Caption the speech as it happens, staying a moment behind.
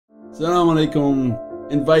Assalamu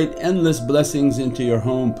alaikum. Invite endless blessings into your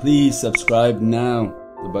home. Please subscribe now,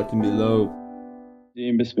 the button below.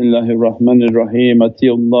 Bismillahir Rahmanir Rahim.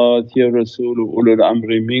 Atiya Allah, atiya Rasulu, ulul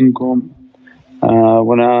amri minkum.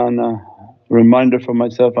 Reminder for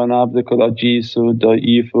myself, ana abdukal ajizu,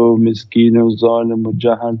 da'ifu, miskinu, zalimu,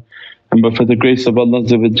 jahal. And but for the grace of Allah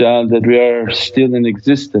that we are still in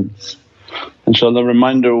existence. InshaAllah,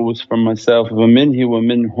 reminder was for myself, wa minhi wa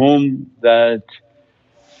minhum, that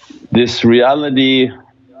this reality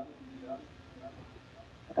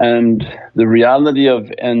and the reality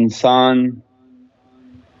of insan,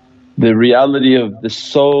 the reality of the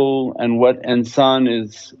soul and what insan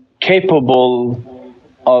is capable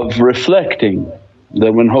of reflecting.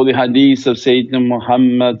 That when holy hadith of Sayyidina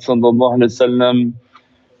Muhammad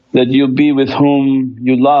that you'll be with whom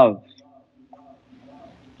you love,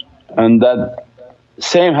 and that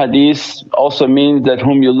same hadith also means that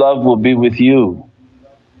whom you love will be with you.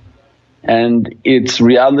 And its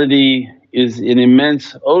reality is an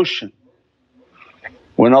immense ocean.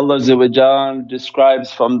 When Allah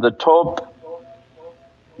describes from the top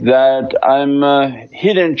that, I'm a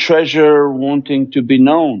hidden treasure wanting to be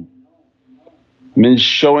known, means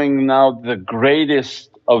showing now the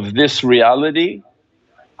greatest of this reality.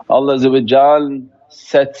 Allah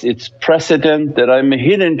sets its precedent that, I'm a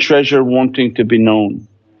hidden treasure wanting to be known.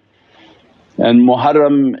 And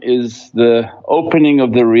Muharram is the opening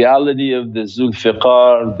of the reality of the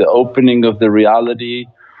Zulfiqar, the opening of the reality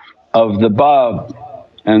of the Bab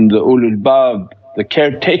and the Ulul Bab, the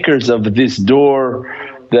caretakers of this door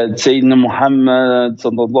that Sayyidina Muhammad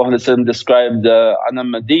described, Ana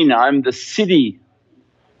Madina, I'm the city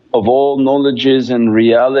of all knowledges and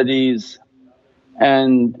realities.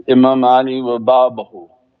 And Imam Ali wa Babahu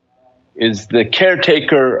is the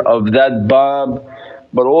caretaker of that Bab,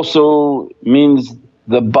 but also means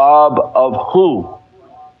the Bab of who?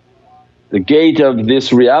 The gate of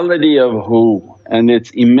this reality of who and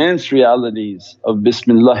its immense realities of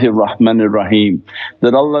Bismillahir Rahmanir Rahim.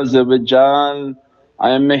 That Allah, I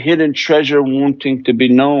am a hidden treasure wanting to be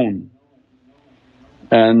known.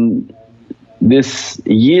 And this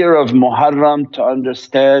year of Muharram to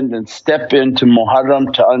understand and step into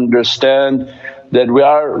Muharram to understand that we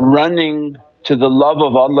are running to the love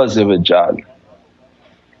of Allah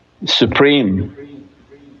supreme,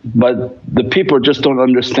 but the people just don't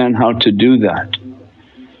understand how to do that.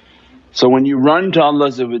 So when you run to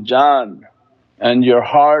Allah and your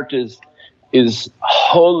heart is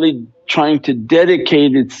wholly trying to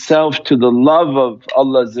dedicate itself to the love of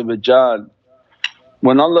Allah,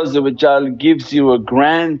 when Allah gives you a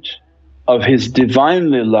grant of His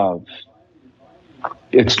Divinely love,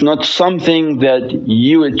 it's not something that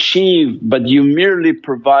you achieve but you merely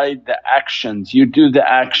provide the actions, you do the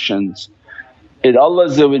actions. Allah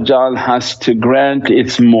has to grant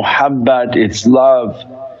its muhabbat, its love.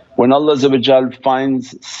 When Allah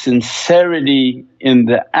finds sincerity in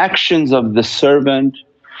the actions of the servant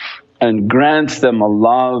and grants them a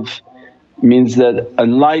love, means that a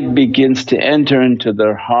light begins to enter into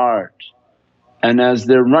their heart. And as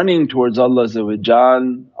they're running towards Allah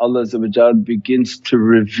begins to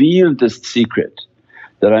reveal this secret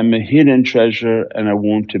that, I'm a hidden treasure and I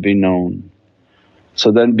want to be known.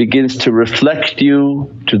 So then begins to reflect you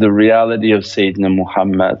to the reality of Sayyidina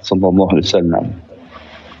Muhammad.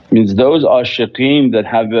 Means those ashiqeen that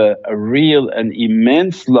have a real and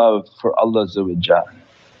immense love for Allah.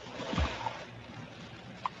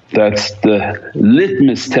 That's the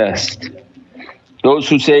litmus test. Those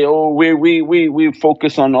who say, oh we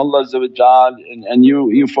focus on Allah and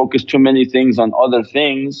you focus too many things on other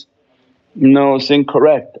things. No, it's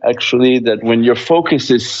incorrect actually. That when your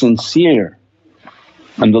focus is sincere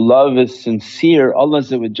and the love is sincere, Allah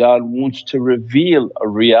wants to reveal a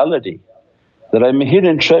reality that, I'm a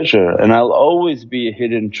hidden treasure and I'll always be a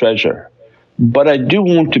hidden treasure, but I do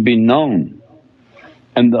want to be known.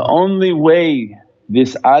 And the only way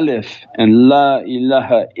this alif and La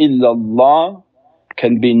ilaha illallah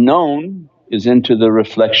can be known is into the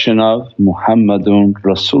reflection of Muhammadun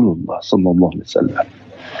Rasulullah.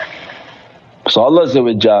 So Allah,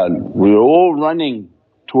 we're all running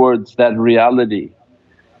towards that reality.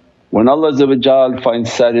 When Allah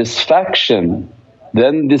finds satisfaction,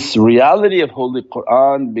 then this reality of Holy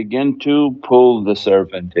Qur'an begin to pull the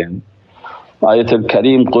servant in. Ayatul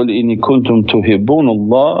Kareem, قُلْ إِنِّي كُنْتُمْ تُحِبُّونَ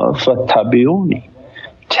اللَّهَ فَاتَّبِعُونِي.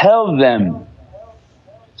 Tell them.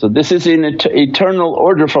 So this is an eternal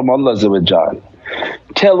order from Allah.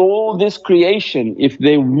 Tell all this creation, if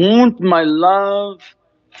they want my love,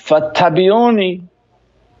 fattabi'uni,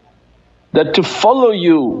 that to follow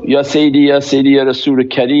you, Ya Sayyidi, Ya Sayyidi, Ya Rasul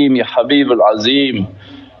Kareem, Ya Habib al Azim.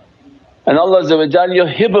 And Allah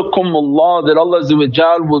yuhibbukumullah, that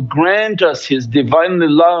Allah will grant us His Divinely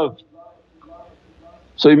love.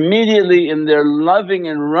 So immediately in their loving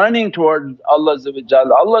and running towards Allah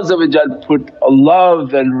put a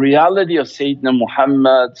love and reality of Sayyidina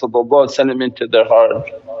Muhammad into their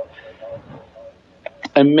heart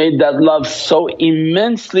and made that love so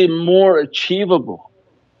immensely more achievable.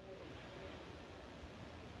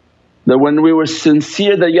 That when we were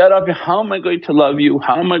sincere that, Ya Rabbi, how am I going to love you,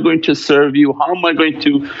 how am I going to serve you, how am I going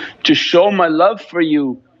to show my love for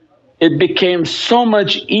you, it became so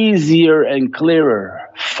much easier and clearer.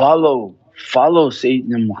 Follow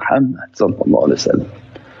Sayyidina Muhammad.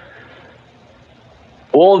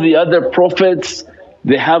 All the other Prophets,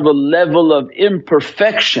 they have a level of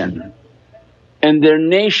imperfection and their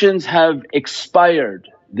nations have expired,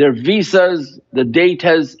 their visas, the date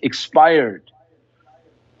has expired.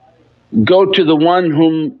 Go to the one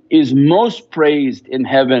whom is most praised in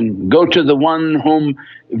heaven, go to the one whom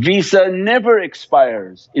visa never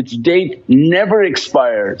expires, its date never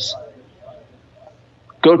expires.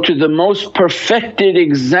 Go to the most perfected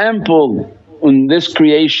example in this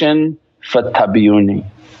creation, fattabi'uni.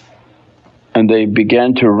 And they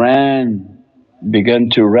began to run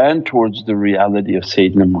towards the reality of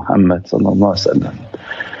Sayyidina Muhammad.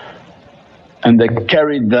 And they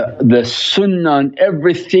carried the sunnah and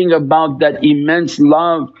everything about that immense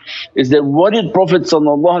love. Is that what did Prophet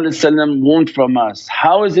want from us?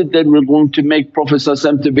 How is it that we're going to make Prophet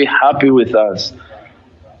to be happy with us?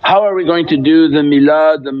 How are we going to do the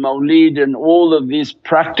milad, the mawlid and all of these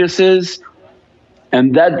practices?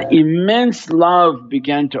 And that immense love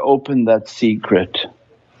began to open that secret.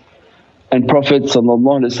 And Prophet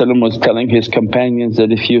was telling his companions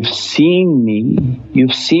that, if you've seen me,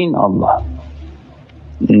 you've seen Allah.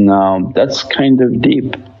 Now that's kind of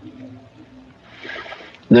deep.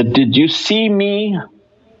 That, did you see me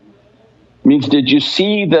means, did you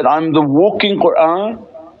see that I'm the walking Qur'an?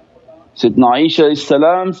 Sayyidina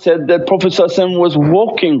Aisha said that Prophet was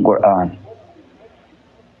walking Qur'an.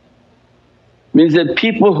 Means that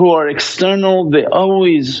people who are external, they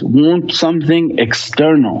always want something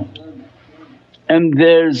external and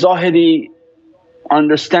their zahiri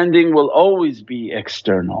understanding will always be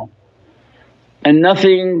external and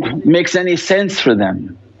nothing makes any sense for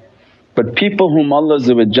them. But people whom Allah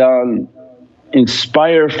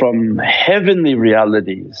inspire from heavenly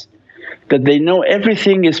realities, that they know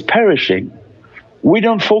everything is perishing. We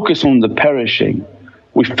don't focus on the perishing,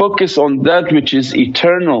 we focus on that which is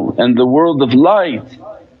eternal and the world of light.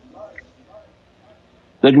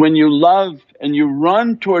 That when you love and you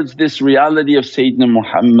run towards this reality of Sayyidina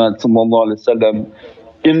Muhammad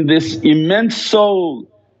in this immense soul,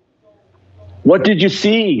 what did you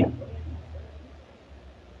see?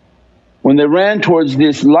 When they ran towards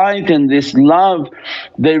this light and this love,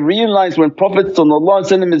 they realized when Prophet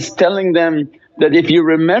is telling them that, if you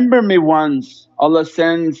remember me once, Allah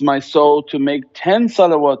sends my soul to make 10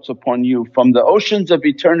 salawats upon you from the oceans of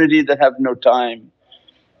eternity that have no time.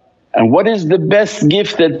 And what is the best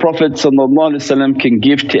gift that Prophet can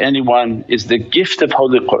give to anyone is the gift of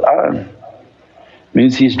Holy Qur'an.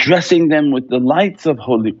 Means he's dressing them with the lights of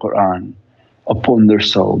Holy Qur'an upon their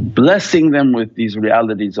soul, blessing them with these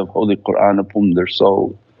realities of Holy Qur'an upon their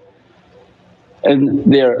soul. And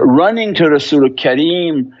they're running to Rasul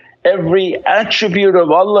Kareem. Every attribute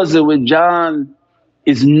of Allah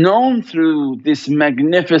is known through this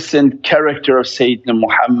magnificent character of Sayyidina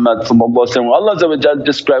Muhammad. Allah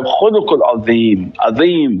described khuluqul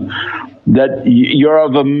azim, that you're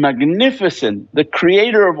of a magnificent, the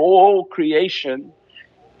creator of all creation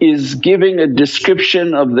is giving a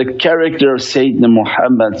description of the character of Sayyidina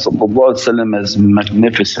Muhammad as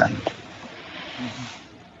magnificent.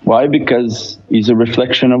 Why? Because he's a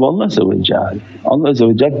reflection of Allah.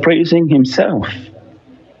 Allah praising Himself.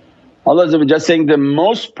 Allah saying, the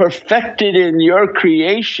most perfected in your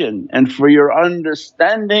creation and for your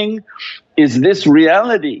understanding is this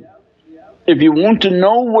reality. If you want to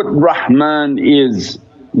know what Rahman is,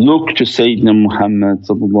 look to Sayyidina Muhammad.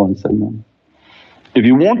 If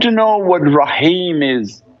you want to know what Rahim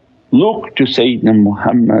is, look to Sayyidina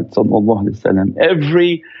Muhammad.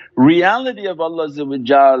 Every reality of Allah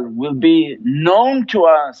will be known to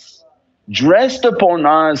us, dressed upon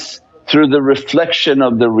us through the reflection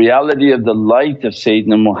of the reality of the light of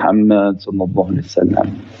Sayyidina Muhammad.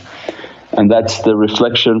 And that's the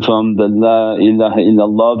reflection from the La ilaha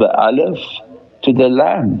illallah, the alif to the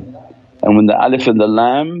lam. And when the alif and the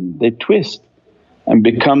lam they twist and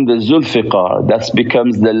become the Zulfiqar, that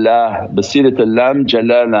becomes the La, Basirat al-Lam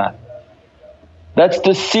Jalala. That's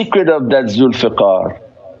the secret of that Zulfiqar.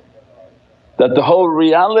 that the whole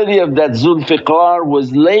reality of that Zulfiqar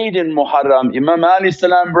was laid in Muharram. Imam alayhi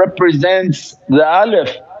salam represents the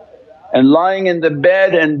alif and lying in the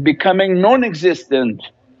bed and becoming non-existent,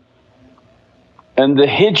 and the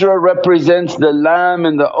hijrah represents the lam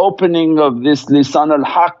and the opening of this lisan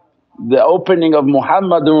al-haq, the opening of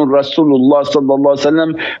Muhammadun Rasulullah,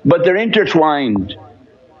 but they're intertwined.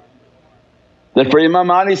 That for Imam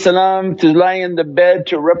alayhi salam to lie in the bed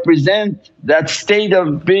to represent that state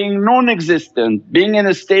of being non-existent, being in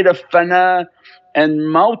a state of fana and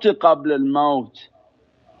mawt qabla al-mawt,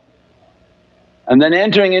 and then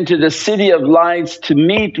entering into the city of lights to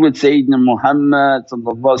meet with Sayyidina Muhammad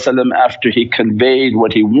after he conveyed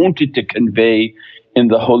what he wanted to convey in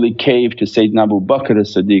the holy cave to Sayyidina Abu Bakr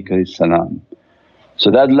as-Siddiq.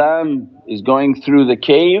 So that lamb is going through the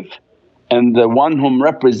cave, and the one whom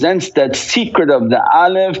represents that secret of the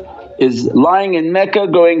alif is lying in Mecca,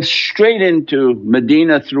 going straight into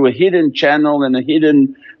Medina through a hidden channel and a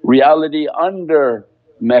hidden reality under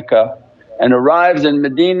Mecca, and arrives in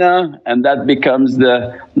Medina, and that becomes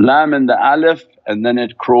the lam and the alif, and then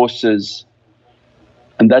it crosses.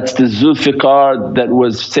 And that's the Zulfiqar that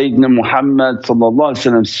was Sayyidina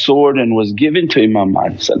Muhammad's sword and was given to Imam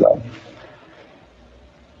salam.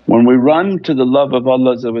 When we run to the love of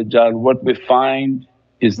Allah what we find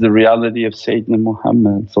is the reality of Sayyidina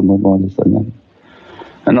Muhammad.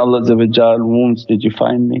 And Allah wounds, did you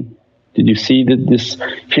find me? Did you see that this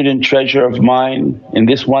hidden treasure of mine in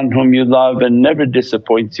this one whom you love and never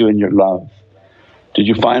disappoints you in your love? Did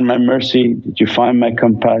you find my mercy? Did you find my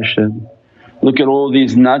compassion? Look at all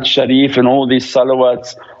these Naat Sharif and all these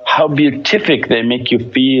salawats, how beatific they make you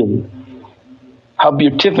feel, how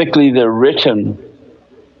beatifically they're written,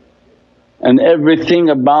 and everything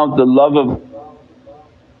about the love of…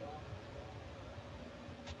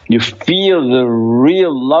 You feel the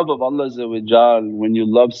real love of Allah when you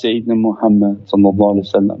love Sayyidina Muhammad,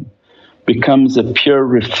 becomes a pure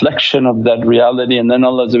reflection of that reality. And then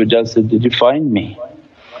Allah said, did you find me?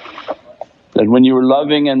 That when you were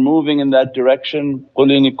loving and moving in that direction,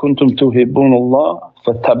 قُلْ إِنِ كُنْتُمْ تُحِبُّونَ اللَّهَ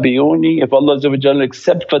فَاتَّبِعُونِي. If Allah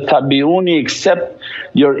accept فَاتَّبِعُونِي, accept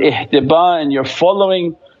your ihtiba and your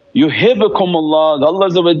following, yuhibbukum Allah,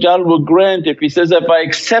 Allah will grant. If He says, if I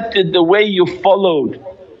accepted the way you followed,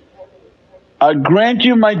 I grant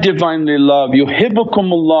you my Divinely love,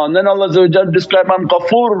 yuhibbukum Allah. And then Allah described, I'm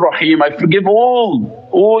Ghafoor Rahim, I forgive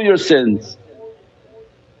all your sins.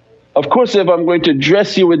 Of course if I'm going to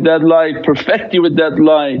dress you with that light, perfect you with that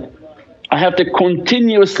light, I have to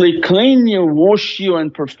continuously clean you, wash you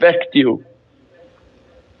and perfect you.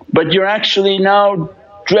 But you're actually now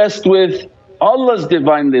dressed with Allah's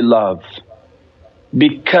Divinely love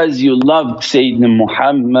because you loved Sayyidina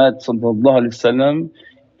Muhammad,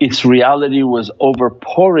 its reality was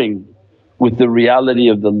overpouring with the reality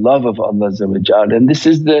of the love of Allah. And this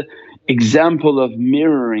is the example of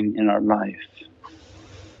mirroring in our life.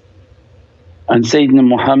 And Sayyidina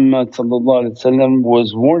Muhammad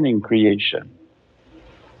was warning creation.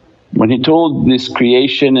 When he told this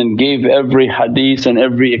creation and gave every hadith and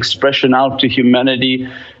every expression out to humanity,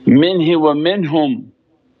 minhi wa minhum,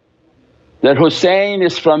 that Hussain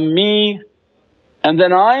is from me and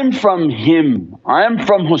then I'm from him, I'm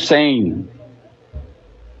from Hussain.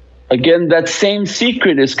 Again that same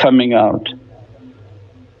secret is coming out,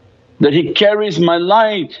 that he carries my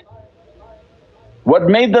light. What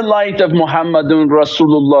made the light of Muhammadun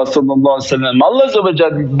Rasulullah?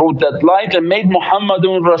 Allah brought that light and made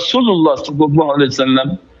Muhammadun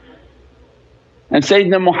Rasulullah. And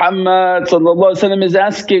Sayyidina Muhammad is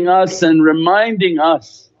asking us and reminding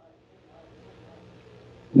us,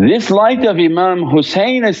 this light of Imam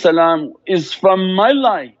Hussain is from my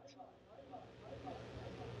light,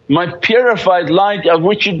 my purified light of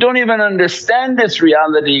which you don't even understand this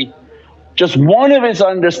reality. Just one of his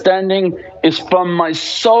understanding is from my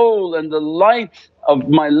soul and the light of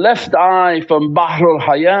my left eye from Bahrul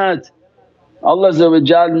Hayat.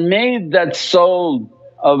 Allah made that soul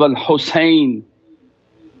of Al-Hussain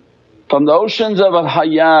from the oceans of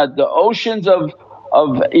Al-Hayat, the oceans of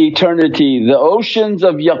eternity, the oceans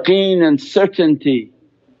of yaqeen and certainty,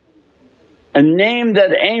 and named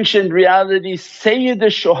that ancient reality Sayyid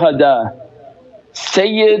al-Shuhada.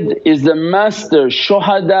 Sayyid is the master,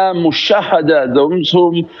 shuhada, mushahada, those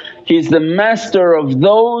whom he's the master of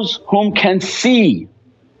those whom can see.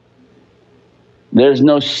 There's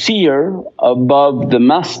no seer above the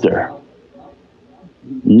master.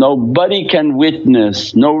 Nobody can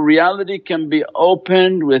witness, no reality can be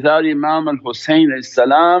opened without Imam al-Hussain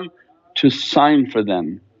to sign for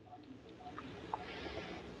them.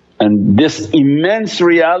 And this immense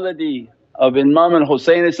reality of Imam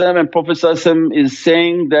al-Hussain and Prophet is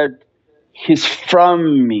saying that he's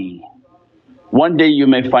from me. One day you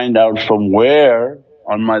may find out from where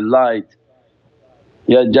on my light,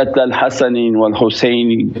 Ya Jadd al-Hasanin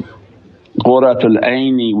wal-Hussaini Qurratul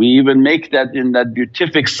Aini. We even make that in that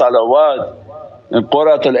beatific salawat. And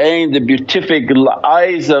Qurratul Ain, the beatific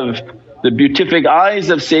eyes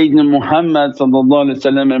of Sayyidina Muhammad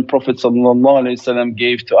and Prophet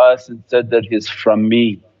gave to us and said that, he's from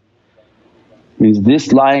me. Means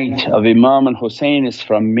this light of Imam and Hussain is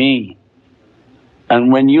from me.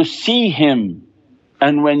 And when you see him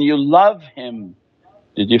and when you love him,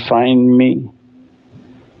 did you find me?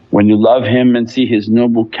 When you love him and see his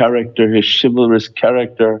noble character, his chivalrous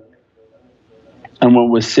character. And when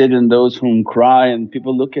we sit in those whom cry and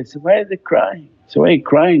people look and say, why are they crying? So why are you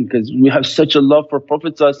crying? Because we have such a love for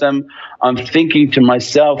Prophet. I'm thinking to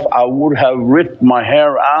myself, I would have ripped my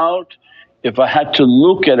hair out if I had to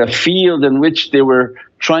look at a field in which they were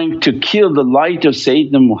trying to kill the light of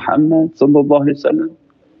Sayyidina Muhammad.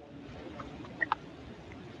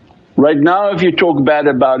 Right now if you talk bad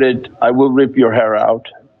about it, I will rip your hair out.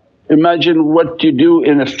 Imagine what you do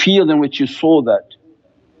in a field in which you saw that.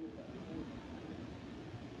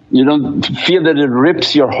 You don't feel that it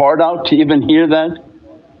rips your heart out to even hear that?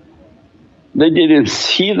 They didn't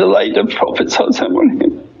see the light of Prophet on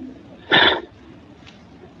him,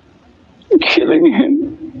 killing him.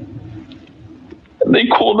 They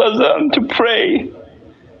called azan to pray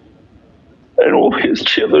and all his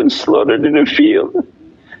children slaughtered in a field.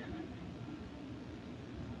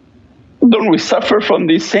 Don't we suffer from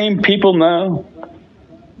these same people now?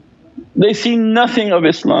 They see nothing of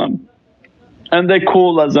Islam and they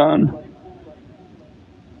call azan.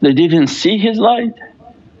 They didn't see his light.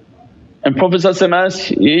 And Prophet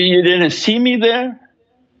asked, you didn't see me there?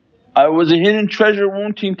 I was a hidden treasure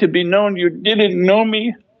wanting to be known, you didn't know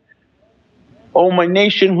me. O my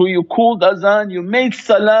nation who you called azan, you made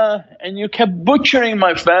salah and you kept butchering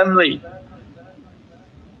my family.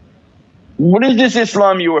 What is this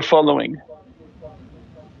Islam you were following?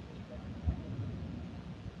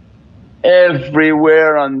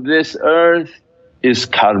 Everywhere on this earth is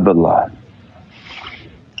Karbala.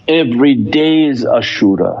 Every day is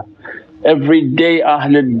Ashura. Every day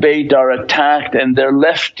ahlul bayt are attacked and they're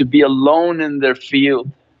left to be alone in their field.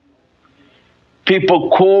 People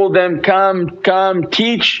call them, come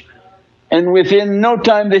teach, and within no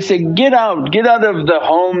time they say, get out of the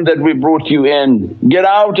home that we brought you in, get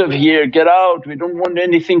out of here, get out, we don't want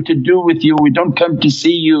anything to do with you, we don't come to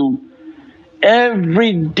see you.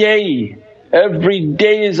 Every day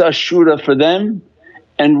is Ashura for them,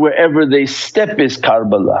 and wherever they step is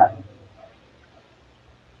Karbala.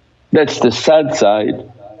 That's the sad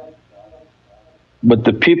side. But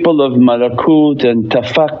the people of malakut and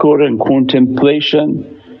tafakkur and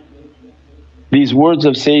contemplation, these words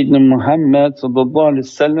of Sayyidina Muhammad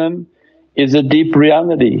is a deep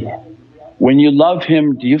reality. When you love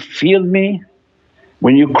him, do you feel me?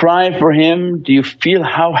 When you cry for him, do you feel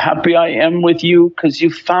how happy I am with you? Because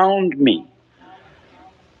you found me.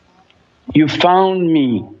 You found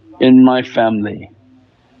me in my family.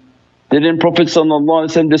 Didn't Prophet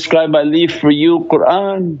describe, I leave for you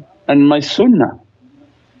Qur'an and my sunnah,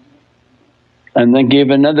 and then gave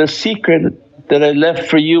another secret that I left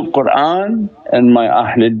for you Qur'an and my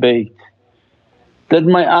ahlul bayt. That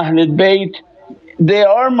my ahlul bayt, they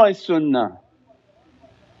are my sunnah.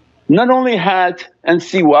 Not only hat and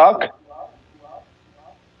siwak,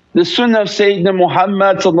 the sunnah of Sayyidina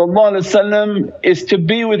Muhammad is to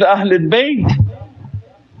be with ahlul bayt.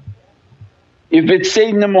 If it's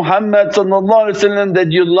Sayyidina Muhammad that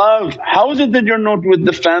you love, how is it that you're not with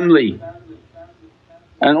the family?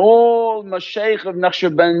 And all mashaykh of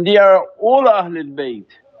Naqshbandi are all ahlul bayt,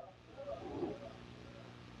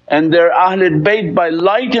 and they're ahlul bayt by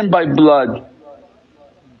light and by blood.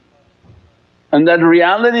 And that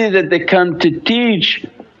reality that they come to teach,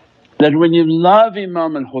 that when you love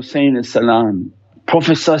Imam al-Hussain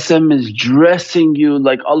Prophet is dressing you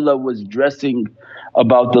like Allah was dressing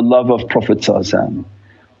about the love of Prophet.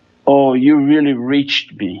 Oh, you really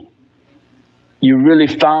reached me, you really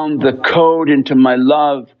found the code into my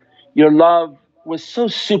love. Your love was so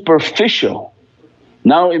superficial.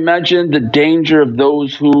 Now imagine the danger of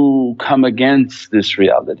those who come against this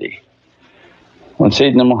reality. When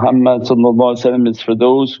Sayyidina Muhammad is for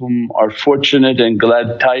those whom are fortunate and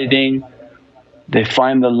glad tiding, they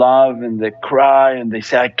find the love and they cry and they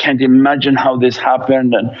say, I can't imagine how this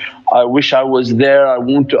happened and I wish I was there, I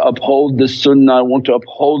want to uphold the sunnah, I want to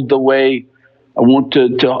uphold the way, I want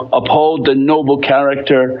to uphold the noble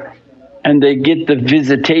character. And they get the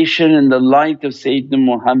visitation and the light of Sayyidina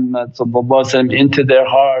Muhammad into their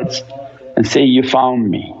hearts and say, you found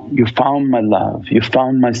me, you found my love, you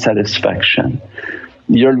found my satisfaction.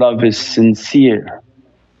 Your love is sincere,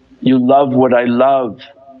 you love what I love,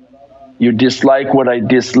 you dislike what I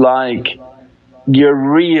dislike. You're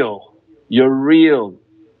real, you're real.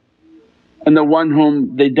 And the one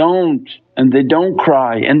whom they don't and they don't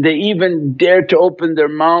cry and they even dare to open their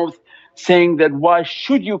mouth saying that, why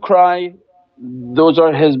should you cry? Those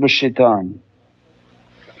are Hizb shaitan.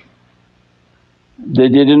 They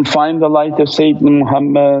didn't find the light of Sayyidina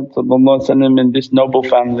Muhammad in this noble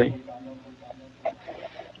family.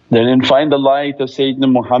 They didn't find the light of Sayyidina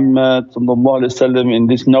Muhammad in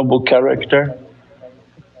this noble character.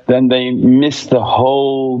 Then they missed the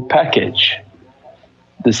whole package.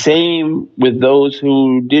 The same with those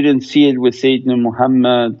who didn't see it with Sayyidina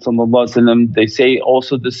Muhammad, they say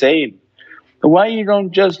also the same. Why you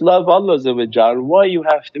don't just love Allah? Why you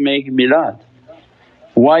have to make milad?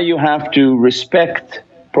 Why you have to respect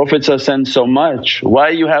Prophet so much? Why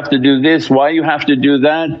you have to do this? Why you have to do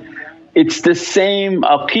that? It's the same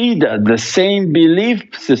aqeedah, the same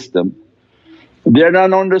belief system. They're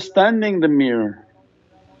not understanding the mirror,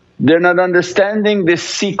 they're not understanding this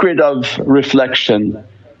secret of reflection.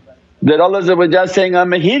 That Allah saying,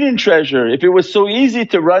 I'm a hidden treasure. If it was so easy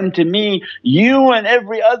to run to me, you and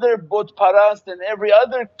every other but parast and every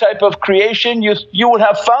other type of creation you would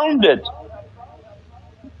have found it.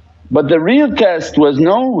 But the real test was,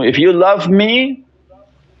 no, if you love me,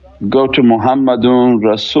 go to Muhammadun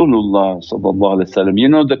Rasulullah. You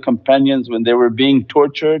know the companions when they were being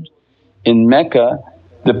tortured in Mecca,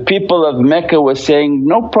 the people of Mecca were saying,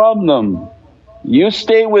 no problem, you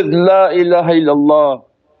stay with La ilaha illallah,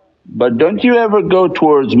 but don't you ever go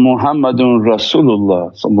towards Muhammadun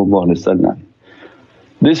Rasulullah.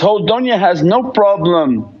 This whole dunya has no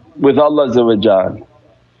problem with Allah,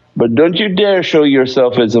 but don't you dare show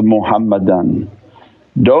yourself as a Muhammadan.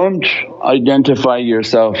 Don't identify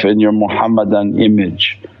yourself in your Muhammadan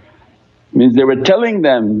image. Means they were telling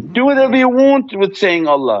them, do whatever you want with saying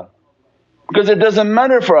Allah because it doesn't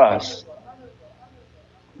matter for us.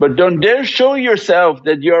 But don't dare show yourself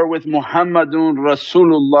that you are with Muhammadun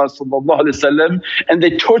Rasulullah. And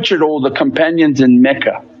they tortured all the companions in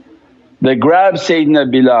Mecca. They grabbed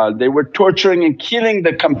Sayyidina Bilal, they were torturing and killing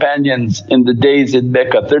the companions in the days in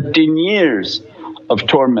Mecca, 13 years of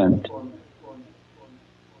torment.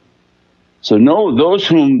 So no, those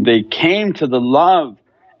whom they came to the love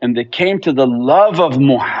and they came to the love of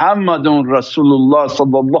Muhammadun Rasulullah,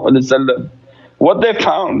 what they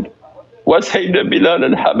found, what Sayyidina Bilal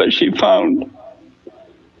al-Habashi found.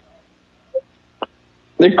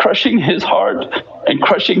 They're crushing his heart and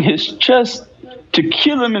crushing his chest to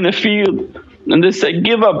kill him in the field, and they say,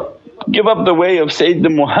 give up the way of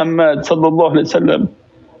Sayyidina Muhammad.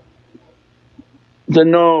 He said,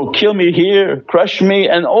 no, kill me here, crush me,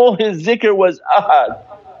 and all his zikr was ahad,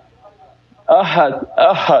 ahad,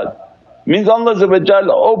 ahad. Means Allah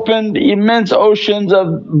opened immense oceans of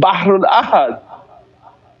Bahrul Ahad.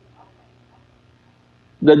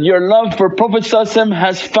 That your love for Prophet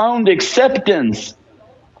has found acceptance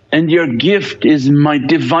and your gift is my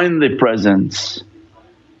Divinely Presence.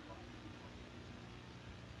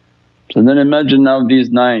 So then imagine now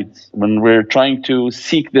these nights when we're trying to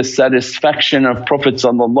seek the satisfaction of Prophet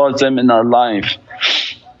in our life.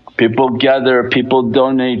 People gather, people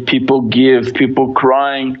donate, people give, people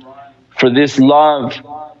crying for this love.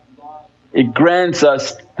 It grants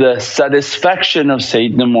us the satisfaction of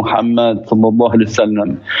Sayyidina Muhammad.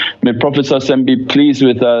 May Prophet be pleased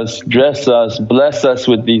with us, dress us, bless us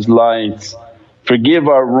with these lights. Forgive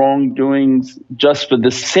our wrongdoings just for the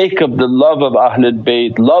sake of the love of ahlul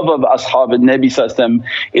bayt, love of ashab al-Nabi.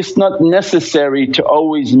 It's not necessary to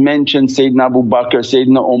always mention Sayyidina Abu Bakr,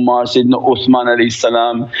 Sayyidina Umar, Sayyidina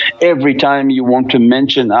Uthman every time you want to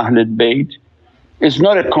mention ahlul bayt. It's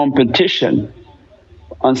not a competition.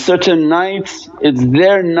 On certain nights it's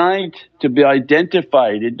their night to be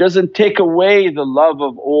identified. It doesn't take away the love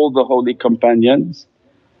of all the holy companions.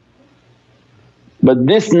 But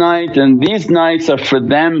this night and these nights are for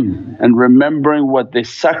them, and remembering what they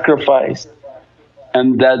sacrificed,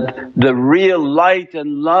 and that the real light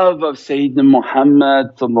and love of Sayyidina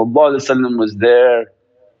Muhammad was there.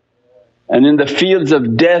 And in the fields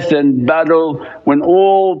of death and battle, when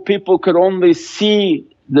all people could only see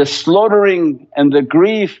the slaughtering and the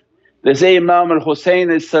grief, they say Imam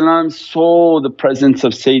Hussain saw the presence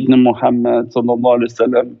of Sayyidina Muhammad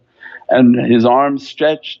and his arms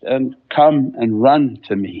stretched and, come and run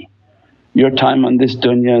to me. Your time on this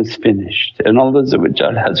dunya is finished, and Allah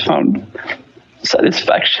has found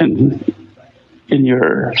satisfaction in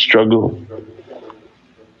your struggle.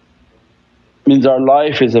 Means our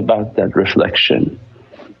life is about that reflection.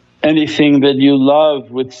 Anything that you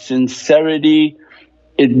love with sincerity,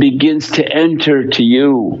 it begins to enter to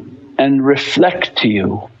you and reflect to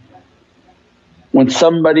you. When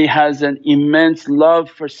somebody has an immense love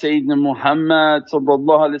for Sayyidina Muhammad,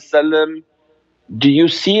 do you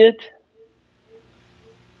see it?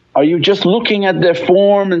 Are you just looking at their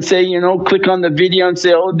form and say, click on the video and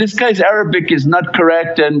say, oh this guy's Arabic is not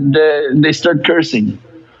correct, and they start cursing.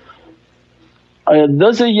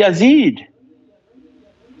 Those are Yazid.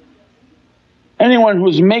 Anyone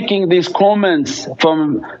who's making these comments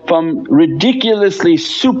from ridiculously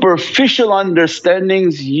superficial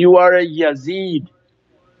understandings, you are a Yazid.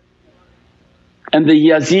 And the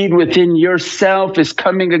Yazid within yourself is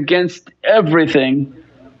coming against everything.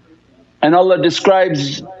 And Allah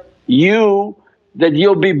describes you that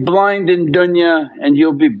you'll be blind in dunya and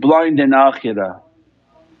you'll be blind in akhirah.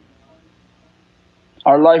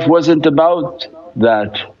 Our life wasn't about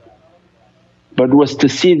that, but was to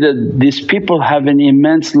see that these people have an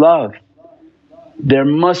immense love. There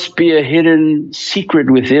must be a hidden secret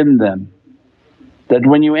within them, that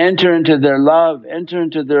when you enter into their love, enter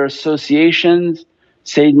into their associations,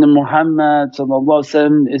 Sayyidina Muhammad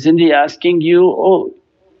isn't he asking you, oh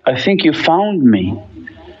I think you found me.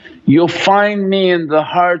 You'll find me in the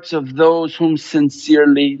hearts of those whom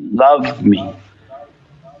sincerely love me.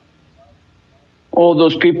 All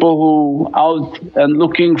those people who out and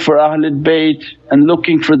looking for ahlul bayt and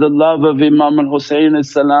looking for the love of Imam Hussain,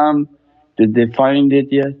 did they find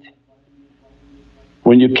it yet?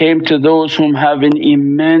 When you came to those whom have an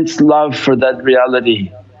immense love for that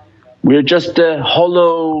reality, we're just a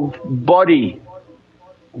hollow body.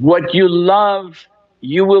 What you love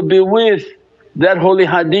you will be with. That holy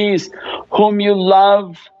hadith, whom you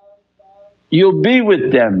love you'll be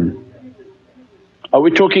with them. Are we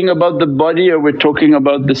talking about the body or we're talking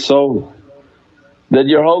about the soul? That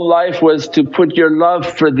your whole life was to put your love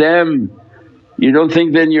for them. You don't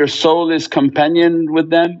think then your soul is companioned with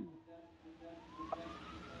them?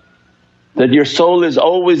 That your soul is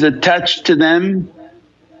always attached to them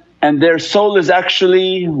and their soul is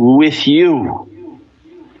actually with you.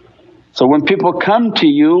 So when people come to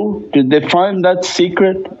you, did they find that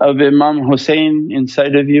secret of Imam Hussain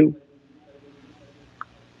inside of you?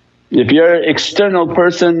 If you're an external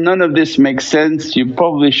person, none of this makes sense, you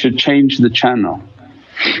probably should change the channel.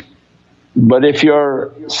 But if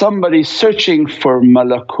you're somebody searching for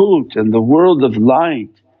malakut and the world of light,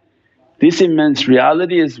 this immense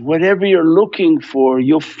reality is whatever you're looking for,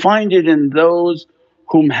 you'll find it in those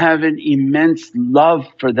whom have an immense love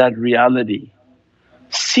for that reality.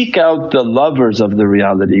 Seek out the lovers of the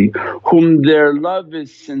reality, whom their love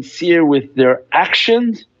is sincere with their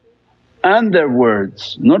actions and their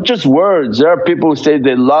words. Not just words, there are people who say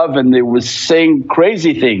they love and they were saying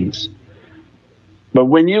crazy things. But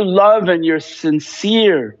when you love and you're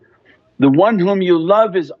sincere, the one whom you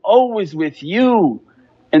love is always with you.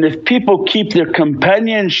 And if people keep their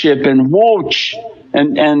companionship and watch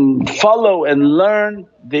and follow and learn,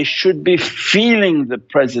 they should be feeling the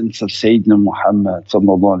presence of Sayyidina Muhammad.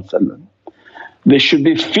 They should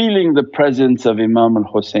be feeling the presence of Imam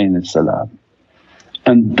al-Hussain.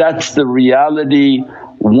 And that's the reality,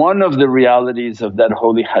 one of the realities of that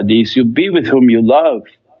holy hadith, you be with whom you love.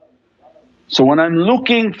 So when I'm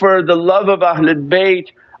looking for the love of ahlul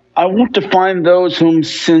bayt, I want to find those whom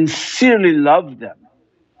sincerely love them.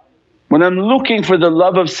 When I'm looking for the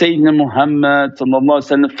love of Sayyidina Muhammad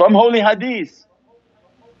from holy hadith,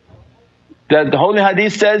 that the holy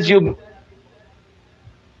hadith says you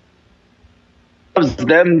loves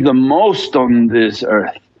them the most on this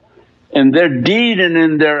earth, in their deed and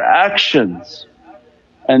in their actions.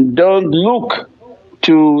 And don't look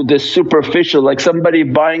to the superficial, like somebody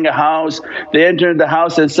buying a house, they enter the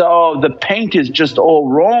house and say, oh the paint is just all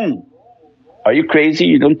wrong. Are you crazy?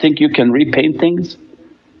 You don't think you can repaint things?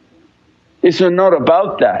 It's not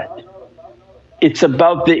about that, it's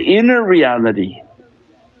about the inner reality.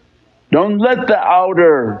 Don't let the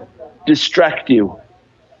outer distract you,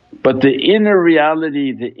 but the inner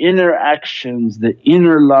reality, the inner actions, the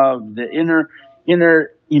inner love, the inner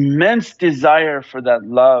immense desire for that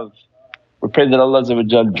love. We pray that Allah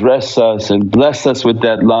dress us and bless us with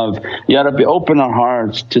that love. Ya Rabbi, open our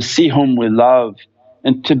hearts to see whom we love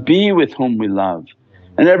and to be with whom we love.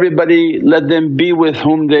 And everybody let them be with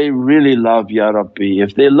whom they really love, Ya Rabbi.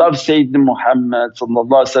 If they love Sayyidina Muhammad,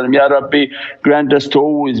 Ya Rabbi, grant us to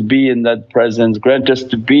always be in that presence, grant us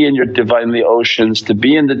to be in Your Divinely oceans, to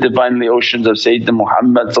be in the Divinely oceans of Sayyidina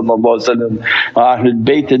Muhammad, ahlul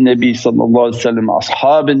bayt al-Nabi,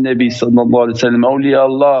 ashab al-Nabi, awliya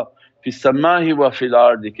Allah fi samaa'i wa fil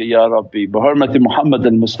ardi Ya Rabbi, bi hurmati Muhammad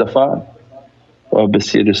al-Mustafa wa bi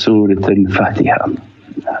siri Surat al-Fatiha.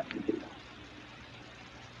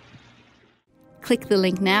 Click the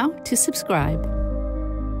link now to subscribe.